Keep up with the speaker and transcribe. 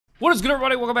What is good,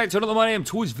 everybody? Welcome back to another My Damn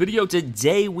Toys video.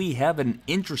 Today we have an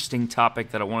interesting topic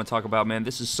that I want to talk about, man.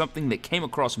 This is something that came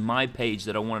across my page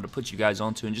that I wanted to put you guys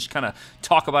onto and just kind of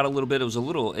talk about a little bit. It was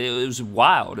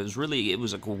wild. It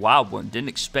was like a wild one. Didn't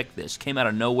expect this. Came out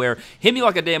of nowhere. Hit me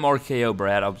like a damn RKO,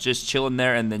 Brad. I was just chilling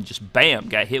there and then just bam,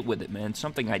 got hit with it, man.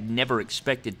 Something I never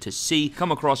expected to see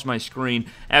come across my screen.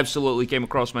 Absolutely came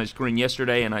across my screen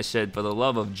yesterday, and I said, for the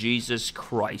love of Jesus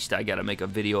Christ, I got to make a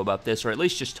video about this, or at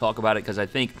least just talk about it, because I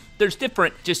think there's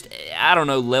different, just, I don't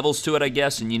know, levels to it, I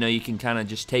guess, and, you know, you can kind of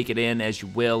just take it in as you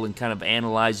will and kind of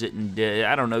analyze it and,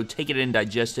 I don't know, take it in,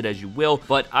 digest it as you will,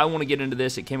 but I want to get into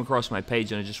this. It came across my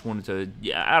page, and I just wanted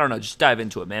to, I don't know, just dive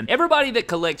into it, man. Everybody that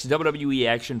collects WWE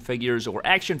action figures, or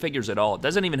action figures at all, it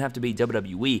doesn't even have to be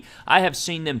WWE, I have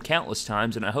seen them countless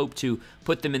times, and I hope to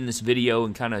put them in this video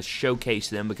and kind of showcase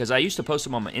them, because I used to post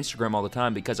them on my Instagram all the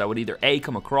time, because I would either A,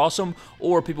 come across them,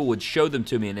 or people would show them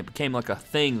to me, and it became like a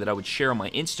thing that I would share on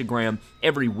my Instagram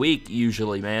every week,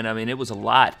 usually, man. I mean, it was a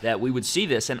lot that we would see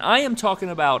this, and I am talking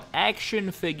about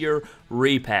action figure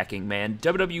repacking, man.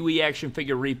 WWE action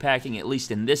figure repacking, at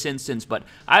least in this instance, but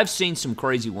I've seen some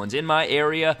crazy ones in my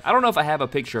area. I don't know if I have a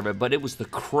picture of it, but it was the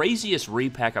craziest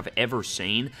repack I've ever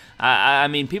seen. I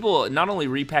mean, people not only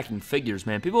repacking figures,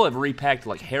 man, people have repacked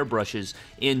like hairbrushes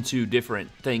into different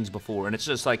things before, and it's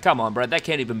just like, come on, Brad, that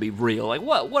can't even be real. Like,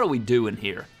 what are we doing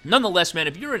here? Nonetheless, man,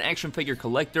 if you're an action figure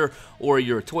collector or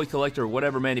you're a toy collector or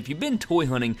whatever, man, if you've been toy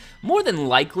hunting, more than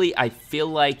likely, I feel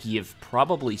like you've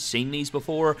probably seen these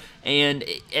before, and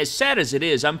as sad as it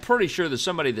is, I'm pretty sure there's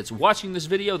somebody that's watching this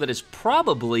video that has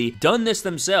probably done this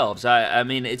themselves. I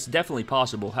mean, it's definitely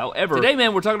possible. However, today,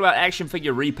 man, we're talking about action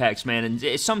figure repacks, man,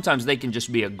 and sometimes they can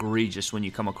just be egregious when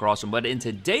you come across them, but in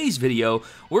today's video,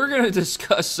 we're going to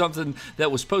discuss something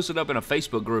that was posted up in a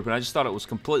Facebook group, and I just thought it was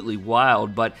completely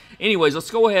wild. But anyways,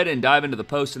 let's go ahead and dive into the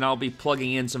post, and I'll be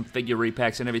plugging in some figure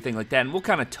repacks and everything like that, and we'll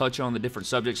kind of touch on the different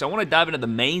subjects. I want to dive into the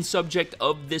main subject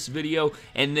of this video,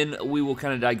 and then we will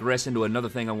kind of digress into another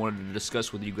thing I wanted to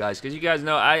discuss with you guys, because you guys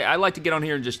know I like to get on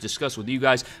here and just discuss with you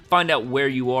guys, find out where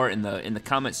you are in the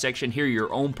comment section, hear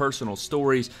your own personal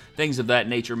stories, things of that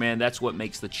nature, man. That's what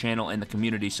makes the channel and the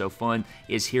community so fun,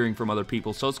 is hearing from other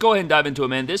people. So let's go ahead and dive into it,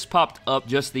 man. This popped up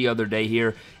just the other day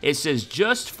here. It says,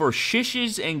 just for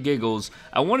shishes and giggles,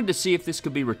 I wanted to see if this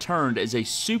could be returned as a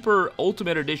Super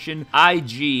Ultimate Edition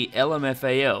IG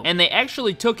LMFAO, and they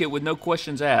actually took it with no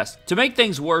questions asked. To make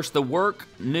things worse, the work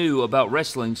knew about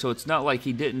wrestling, so it's not like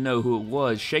he didn't know who it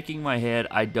was. Shaking my head,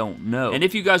 I don't know. And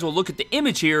if you guys will look at the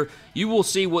image here, you will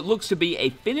see what looks to be a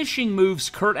Finishing Moves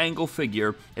Kurt Angle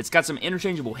figure. It's got some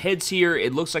interchangeable heads here.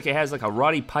 It looks like it has like a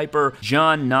Roddy Piper,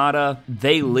 John Nada,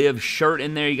 They Live shirt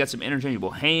in there. You got some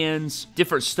interchangeable hands,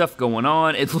 different stuff going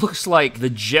on. It looks like the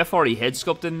Jeff Hardy head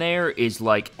sculpt in there is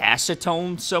like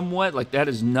acetone somewhat. Like, that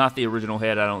is not the original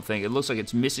head, I don't think. It looks like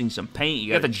it's missing some paint.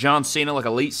 You got the John Cena like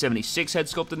Elite 76 head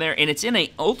sculpt in there, and it's in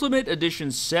a Ultimate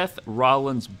Edition Seth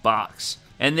Rollins box.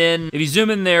 And then, if you zoom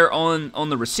in there on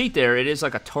the receipt there, it is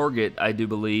like a Target, I do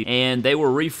believe, and they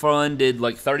were refunded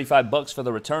like 35 bucks for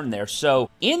the return there. So,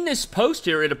 in this post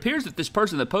here, it appears that this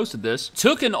person that posted this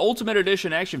took an Ultimate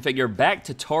Edition action figure back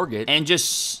to Target and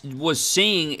just was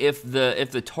seeing if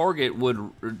the Target would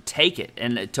take it.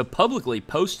 And to publicly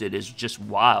post it is just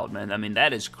wild, man. I mean,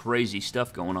 that is crazy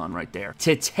stuff going on right there.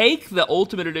 To take the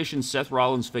Ultimate Edition Seth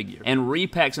Rollins figure and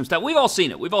repack some stuff, we've all seen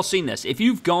it. We've all seen this. If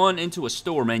you've gone into a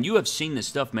store, man, you have seen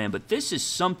this stuff, man, but this is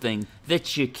something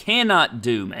that you cannot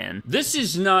do, man. This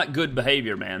is not good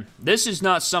behavior, man. This is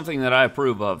not something that I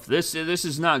approve of. This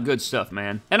is not good stuff,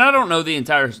 man. And I don't know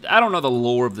the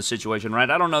lore of the situation, right?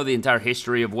 I don't know the entire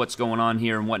history of what's going on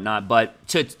here and whatnot, but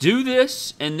to do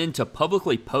this and then to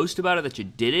publicly post about it that you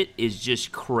did it is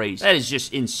just crazy. That is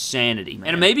just insanity,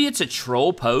 man. And maybe it's a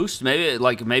troll post.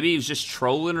 Maybe he was just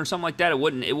trolling or something like that. It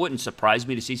wouldn't surprise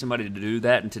me to see somebody to do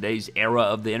that in today's era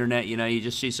of the internet. You know, you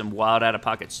just see some wild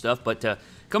out-of-pocket stuff, but to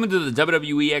come into the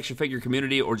WWE action figure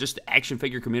community, or just the action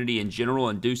figure community in general,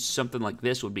 and do something like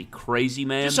this would be crazy,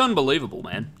 man. Just unbelievable,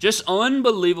 man. Just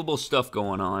unbelievable stuff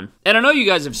going on. And I know you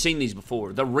guys have seen these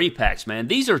before. The repacks, man.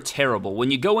 These are terrible.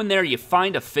 When you go in there, you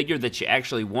find a figure that you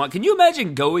actually want. Can you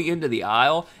imagine going into the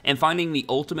aisle and finding the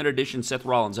Ultimate Edition Seth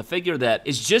Rollins, a figure that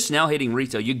is just now hitting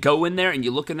retail? You go in there and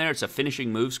you look in there, it's a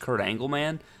Finishing Moves Kurt Angle,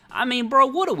 man. I mean, bro,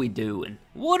 what are we doing?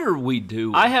 What are we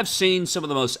doing? I have seen some of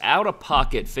the most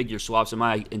out-of-pocket figure swaps in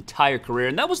my my entire career,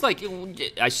 and that was like,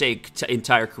 I say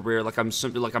entire career, like I'm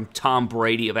Tom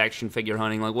Brady of action figure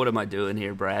hunting. Like, what am I doing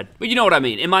here, Brad? But you know what I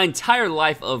mean. In my entire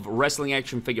life of wrestling,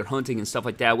 action figure hunting, and stuff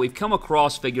like that, we've come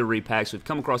across figure repacks. We've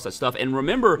come across that stuff. And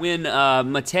remember when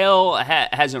Mattel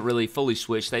hasn't really fully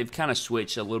switched. They've kind of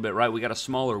switched a little bit, right? We got a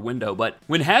smaller window. But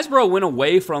when Hasbro went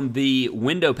away from the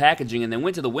window packaging and then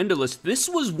went to the windowless, this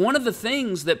was one of the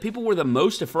things that people were the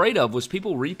most afraid of, was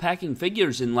people repacking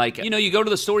figures. And like, you know, you go to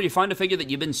the store, you find a figure that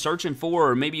you've been searching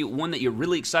for, or maybe one that you're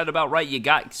really excited about, right? You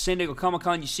got San Diego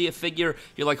Comic-Con, you see a figure,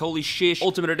 you're like, holy shish,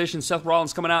 Ultimate Edition Seth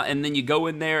Rollins coming out, and then you go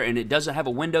in there and it doesn't have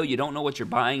a window, you don't know what you're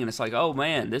buying, and it's like, oh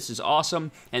man, this is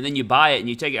awesome. And then you buy it and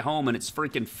you take it home and it's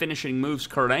freaking Finishing Moves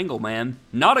Kurt Angle, man.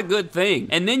 Not a good thing.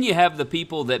 And then you have the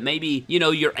people that maybe, you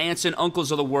know, your aunts and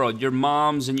uncles of the world, your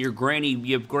moms and your granny,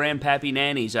 your grandpappy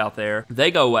nannies out there,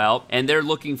 they go out and they're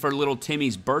looking for little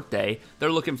Timmy's birthday.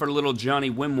 They're looking for little Johnny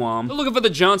Wimwam. They're looking for the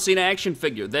John Cena action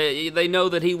figure. They know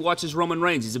that he watches Roman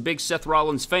Reigns. He's a big Seth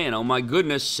Rollins fan. Oh my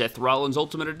goodness, Seth Rollins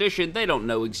Ultimate Edition. They don't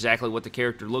know exactly what the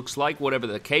character looks like. Whatever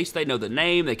the case, they know the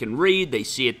name, they can read, they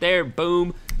see it there,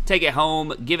 boom. Take it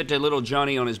home, give it to little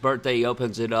Johnny on his birthday, he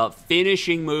opens it up.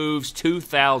 Finishing Moves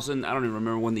 2000, I don't even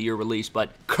remember when the year released,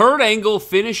 but Kurt Angle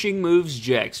Finishing Moves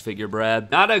Jax figure, Brad.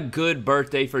 Not a good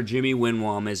birthday for Jimmy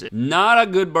Winwam, is it? Not a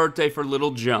good birthday for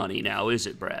little Johnny now, is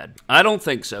it, Brad? I don't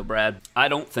think so, Brad. I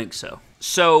don't think so.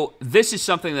 So this is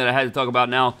something that I had to talk about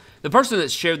now. The person that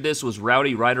shared this was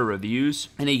Rowdy Rider Reviews,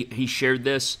 and he shared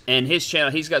this, and his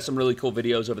channel, he's got some really cool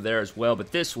videos over there as well,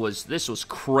 but this was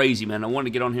crazy, man. I wanted to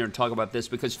get on here and talk about this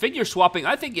because figure swapping,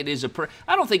 I think it is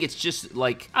I don't think it's just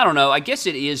like, I don't know, I guess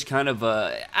it is kind of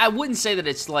I wouldn't say that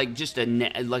it's like just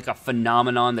like a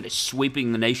phenomenon that is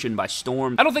sweeping the nation by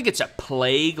storm. I don't think it's a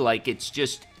plague, like it's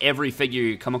just every figure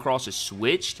you come across is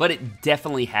switched, but it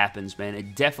definitely happens, man.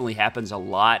 It definitely happens a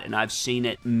lot, and I've seen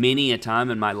it many a time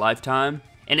in my lifetime.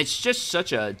 And it's just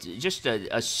such a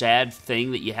sad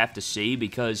thing that you have to see,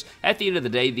 because at the end of the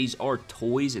day, these are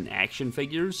toys and action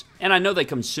figures. And I know they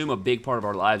consume a big part of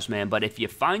our lives, man, but if you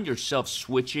find yourself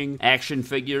switching action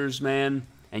figures, man,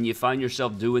 and you find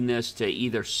yourself doing this to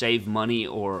either save money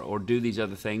or do these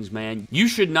other things, man, you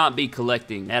should not be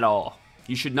collecting at all.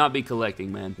 You should not be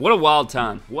collecting, man. What a wild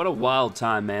time. What a wild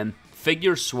time, man.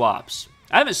 Figure swaps.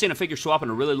 I haven't seen a figure swap in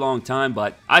a really long time,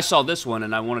 but I saw this one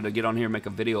and I wanted to get on here and make a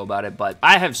video about it. But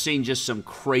I have seen just some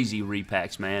crazy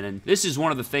repacks, man. And this is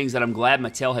one of the things that I'm glad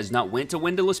Mattel has not went to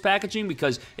windowless packaging,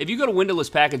 because if you go to windowless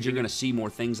package, you're going to see more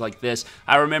things like this.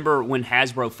 I remember when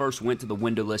Hasbro first went to the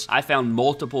windowless, I found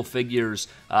multiple figures,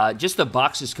 just the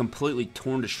boxes completely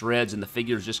torn to shreds and the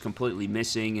figures just completely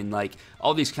missing, and like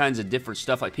all these kinds of different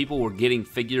stuff. Like people were getting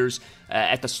figures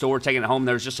at the store, taking it home,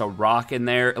 there's just a rock in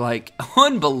there. Like,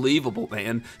 unbelievable,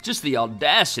 man. Just the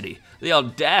audacity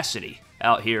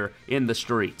out here in the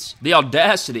streets. The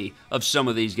audacity of some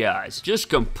of these guys. Just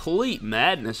complete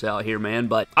madness out here, man.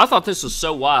 But I thought this was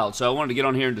so wild, so I wanted to get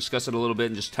on here and discuss it a little bit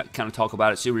and just kind of talk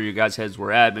about it, see where your guys' heads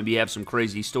were at. Maybe you have some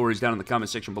crazy stories down in the comment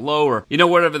section below, or, you know,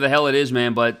 whatever the hell it is,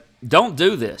 man. But don't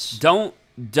do this. Don't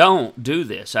do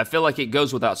this. I feel like it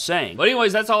goes without saying. But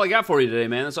anyways, that's all I got for you today,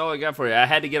 man. That's all I got for you. I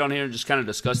had to get on here and just kind of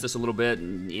discuss this a little bit,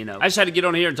 and, you know, I just had to get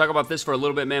on here and talk about this for a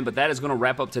little bit, man. But that is going to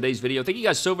wrap up today's video. Thank you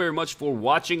guys so very much for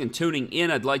watching and tuning in.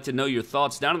 I'd like to know your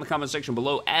thoughts down in the comment section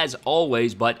below, as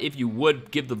always. But if you would,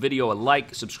 give the video a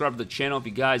like, subscribe to the channel if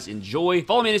you guys enjoy.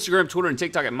 Follow me on Instagram, Twitter, and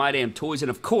TikTok at My Damn Toys.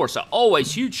 And of course,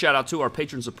 always huge shout out to our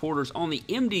patron supporters on the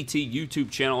MDT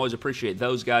YouTube channel. Always appreciate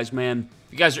those guys, man.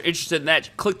 If you guys are interested in that,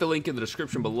 click the link in the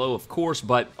description below, of course.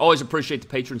 But always appreciate the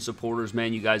patron supporters,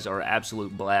 man. You guys are an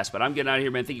absolute blast. But I'm getting out of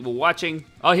here, man. Thank you for watching.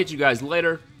 I'll hit you guys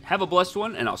later. Have a blessed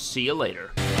one, and I'll see you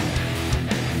later.